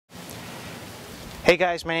Hey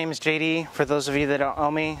guys, my name is JD. For those of you that don't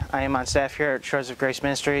know me, I am on staff here at Shores of Grace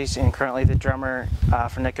Ministries and currently the drummer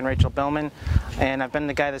for Nick and Rachel Billman. And I've been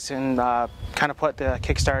the guy that's been kind of put the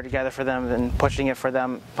Kickstarter together for them and pushing it for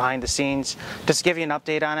them behind the scenes. Just to give you an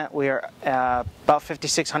update on it, we are about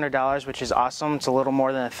 $5,600, which is awesome. It's a little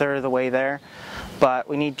more than a third of the way there. But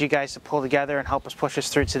we need you guys to pull together and help us push us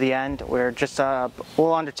through to the end. We're just a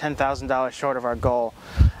little under $10,000 short of our goal.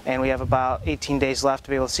 And we have about 18 days left to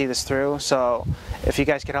be able to see this through. So if you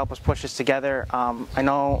guys could help us push this together, I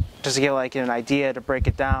know, just to give like an idea to break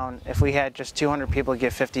it down, if we had just 200 people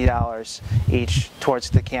give $50 each towards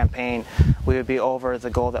the campaign, we would be over the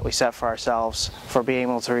goal that we set for ourselves for being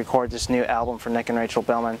able to record this new album for Nick and Rachel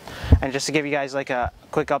Billman. And just to give you guys like a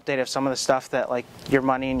quick update of some of the stuff that like your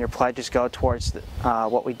money and your pledges go towards,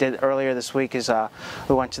 what we did earlier this week is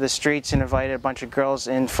we went to the streets and invited a bunch of girls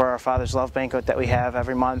in for our Father's Love Banquet that we have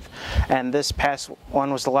every month. And this past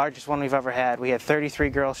one was the largest one we've ever had. We had 33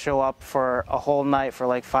 girls show up for a whole night for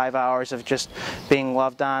like 5 hours of just being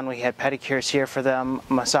loved on. We had pedicures here for them,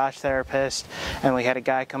 a massage therapist, and we had a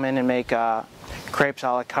guy come in and make crepes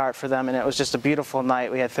a la carte for them, and it was just a beautiful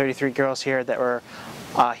night. We had 33 girls here that were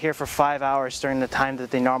here for 5 hours during the time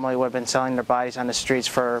that they normally would have been selling their bodies on the streets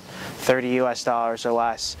for $30 US or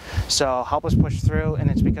less. So help us push through, and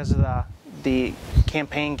it's because of the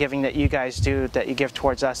campaign giving that you guys do, that you give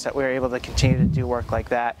towards us, that we're able to continue to do work like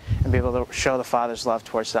that and be able to show the Father's love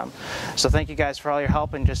towards them. So thank you guys for all your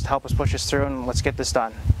help, and just help us push us through, and let's get this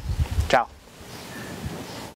done.